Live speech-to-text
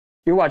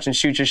You're watching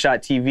Shoot Your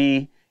Shot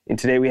TV, and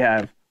today we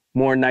have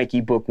more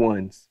Nike Book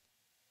Ones.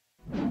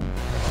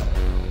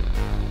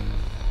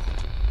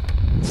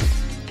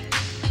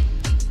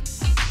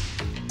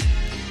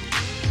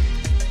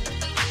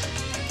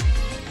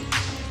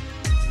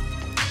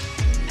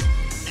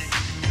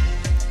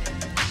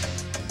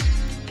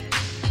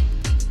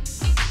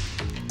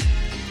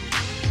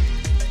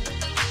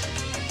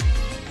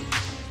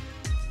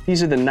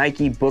 These are the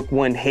Nike Book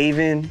One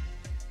Haven.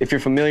 If you're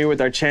familiar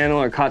with our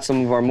channel or caught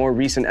some of our more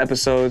recent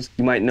episodes,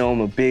 you might know I'm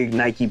a big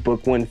Nike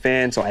Book One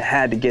fan, so I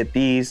had to get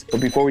these.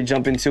 But before we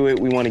jump into it,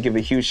 we want to give a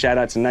huge shout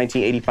out to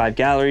 1985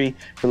 Gallery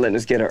for letting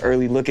us get an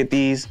early look at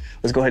these.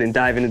 Let's go ahead and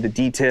dive into the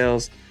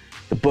details.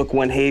 The Book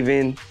One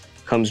Haven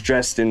comes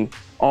dressed in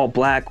all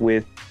black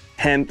with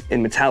hemp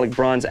and metallic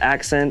bronze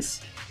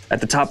accents.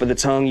 At the top of the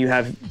tongue, you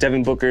have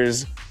Devin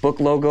Booker's book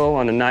logo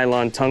on a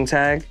nylon tongue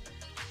tag.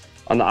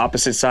 On the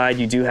opposite side,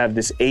 you do have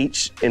this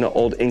H in an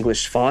Old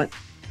English font.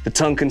 The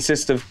tongue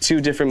consists of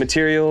two different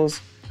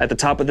materials. At the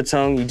top of the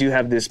tongue, you do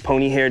have this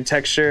pony-haired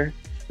texture.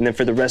 And then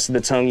for the rest of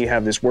the tongue, you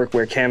have this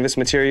workwear canvas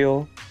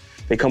material.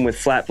 They come with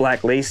flat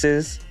black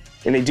laces.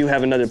 And they do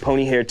have another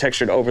pony-hair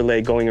textured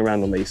overlay going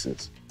around the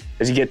laces.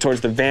 As you get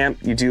towards the vamp,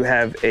 you do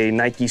have a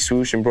Nike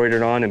swoosh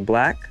embroidered on in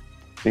black.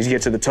 As you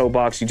get to the toe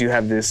box, you do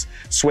have this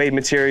suede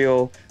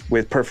material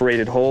with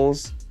perforated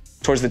holes.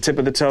 Towards the tip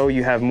of the toe,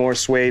 you have more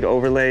suede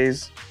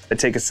overlays that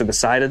take us to the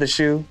side of the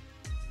shoe.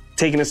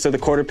 Taking us to the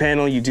quarter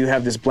panel, you do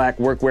have this black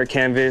workwear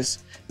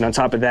canvas. And on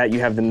top of that, you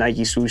have the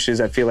Nike swooshes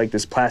that feel like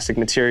this plastic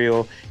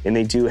material. And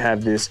they do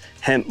have this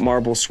hemp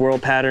marble swirl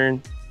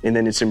pattern. And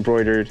then it's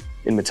embroidered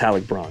in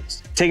metallic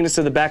bronze. Taking us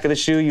to the back of the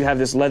shoe, you have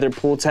this leather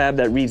pull tab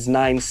that reads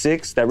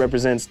 9/6 that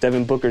represents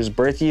Devin Booker's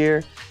birth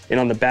year. And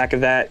on the back of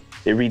that,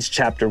 it reads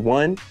Chapter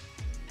 1.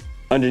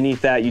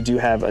 Underneath that, you do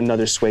have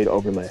another suede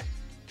overlay.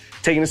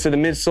 Taking us to the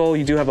midsole,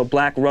 you do have a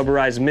black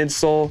rubberized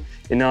midsole,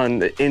 and on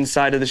the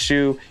inside of the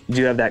shoe, you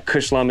do have that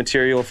Cushlon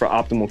material for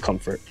optimal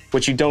comfort.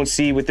 What you don't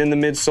see within the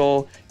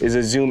midsole is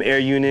a Zoom Air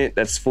unit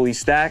that's fully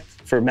stacked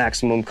for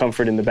maximum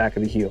comfort in the back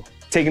of the heel.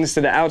 Taking us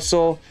to the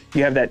outsole,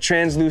 you have that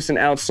translucent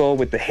outsole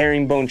with the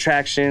herringbone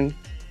traction,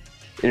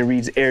 and it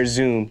reads Air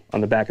Zoom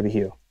on the back of the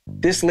heel.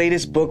 This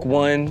latest Book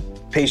One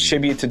pays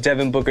tribute to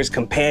Devin Booker's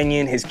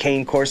companion, his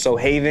Cane Corso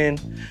Haven.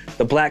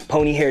 The black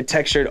pony hair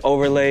textured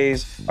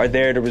overlays are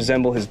there to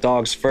resemble his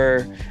dog's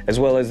fur, as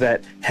well as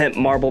that hemp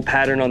marble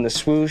pattern on the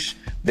swoosh.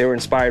 They were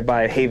inspired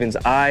by Haven's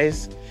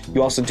eyes.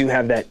 You also do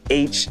have that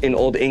H in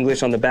Old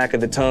English on the back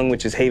of the tongue,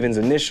 which is Haven's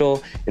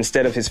initial,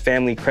 instead of his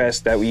family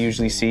crest that we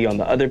usually see on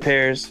the other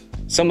pairs.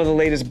 Some of the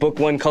latest Book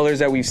One colors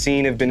that we've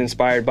seen have been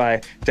inspired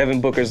by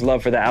Devin Booker's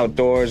love for the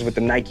outdoors with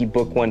the Nike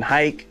Book One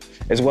Hike,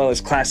 as well as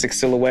classic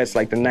silhouettes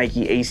like the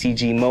Nike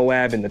ACG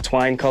Moab in the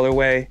twine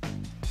colorway.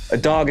 A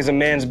dog is a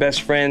man's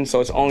best friend, so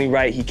it's only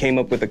right he came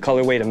up with a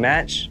colorway to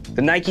match.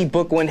 The Nike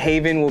Book One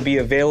Haven will be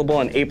available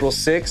on April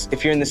 6th.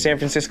 If you're in the San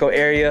Francisco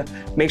area,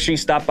 make sure you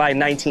stop by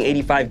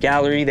 1985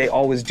 Gallery. They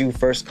always do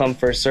first come,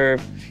 first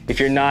serve. If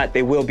you're not,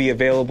 they will be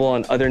available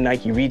on other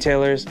Nike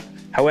retailers.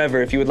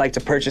 However, if you would like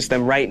to purchase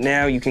them right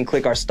now, you can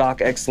click our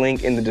StockX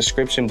link in the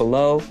description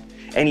below.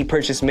 Any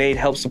purchase made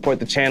helps support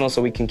the channel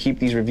so we can keep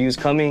these reviews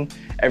coming.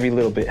 Every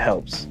little bit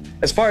helps.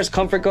 As far as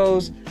comfort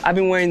goes, I've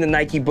been wearing the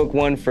Nike Book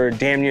One for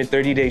damn near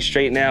 30 days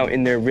straight now,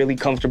 and they're really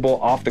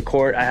comfortable off the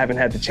court. I haven't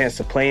had the chance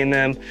to play in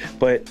them,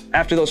 but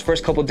after those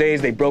first couple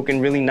days, they broke in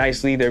really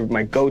nicely. They're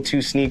my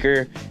go-to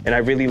sneaker, and I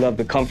really love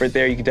the comfort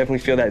there. You can definitely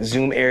feel that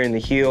Zoom Air in the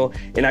heel,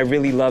 and I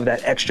really love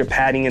that extra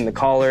padding in the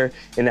collar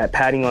and that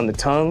padding on the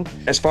tongue.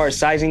 As far as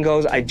sizing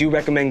goes, I do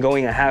recommend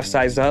going a half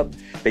size up.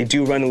 They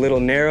do run a little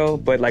narrow,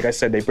 but like I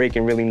said, they break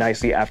in really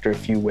nicely after a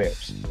few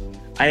wears.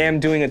 I am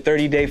doing a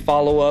 30-day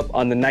follow-up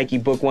on the Nike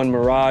Book One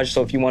Mirage,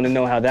 so if you want to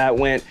know how that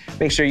went,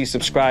 make sure you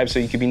subscribe so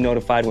you can be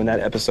notified when that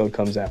episode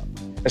comes out.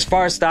 As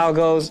far as style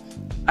goes,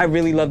 I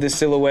really love this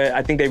silhouette.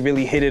 I think they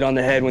really hit it on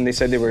the head when they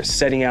said they were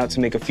setting out to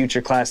make a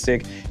future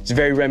classic. It's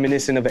very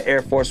reminiscent of an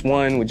Air Force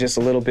One with just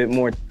a little bit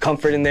more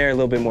comfort in there, a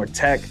little bit more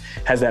tech.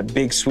 Has that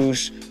big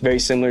swoosh, very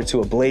similar to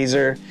a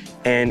blazer.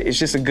 And it's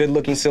just a good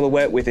looking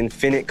silhouette with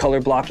infinite color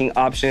blocking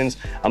options.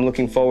 I'm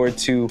looking forward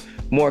to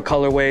more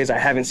colorways. I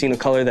haven't seen a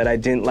color that I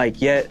didn't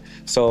like yet,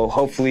 so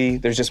hopefully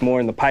there's just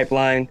more in the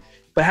pipeline.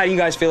 But how do you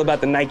guys feel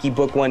about the Nike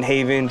Book One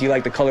Haven? Do you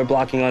like the color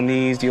blocking on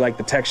these? Do you like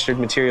the textured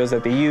materials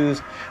that they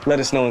use? Let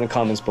us know in the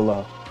comments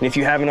below. And if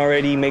you haven't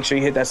already, make sure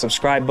you hit that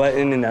subscribe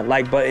button and that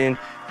like button.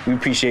 We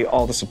appreciate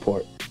all the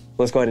support.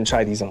 Let's go ahead and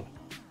try these on.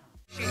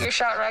 Shoot Your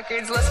Shot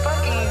Records, let's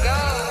fucking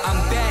go.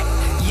 I'm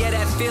back, yeah,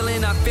 that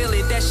feeling, I feel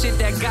it. That shit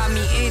that got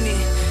me in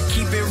it.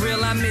 Keep it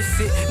real, I miss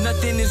it.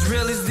 Nothing as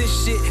real as this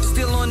shit.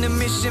 Still on the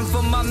mission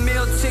for my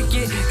meal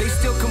ticket. They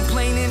still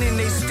complaining and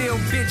they still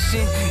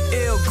bitching.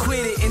 Ill,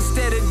 quit it.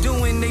 Instead of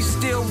doing, they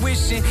still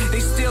wishing.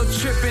 They still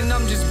tripping,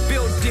 I'm just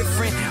built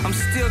different. I'm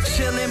still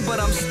chilling, but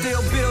I'm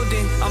still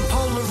building. I'm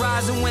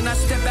polarizing when I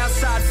step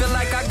outside. Feel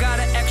like I got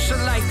an extra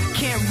life.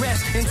 Can't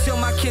rest until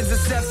my kids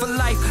are set for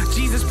life.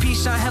 Jesus,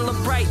 peace shine hella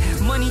bright.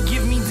 Money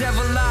give me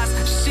devil eyes.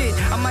 Shit,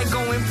 I might go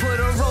and put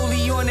a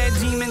rollie on that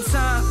demon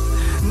time.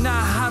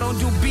 Nah, I don't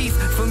do beef,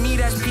 for me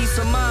that's peace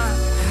of mind.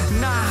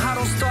 Nah, I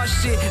don't start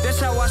shit, that's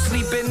how I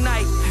sleep at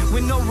night.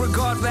 With no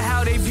regard for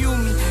how they view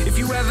me. If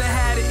you ever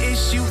had an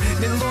issue,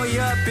 then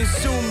lawyer up and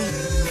sue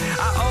me.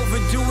 I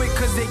overdo it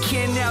cause they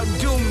can't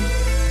outdo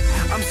me.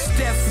 I'm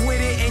Steph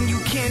with it and you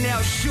can't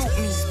outshoot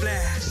me.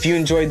 Splash. If you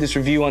enjoyed this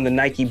review on the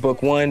Nike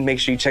Book 1, make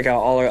sure you check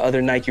out all our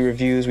other Nike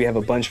reviews. We have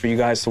a bunch for you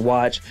guys to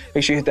watch.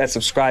 Make sure you hit that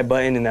subscribe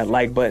button and that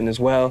like button as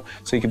well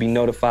so you can be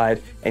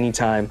notified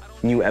anytime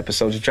new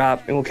episodes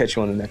drop, and we'll catch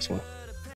you on the next one.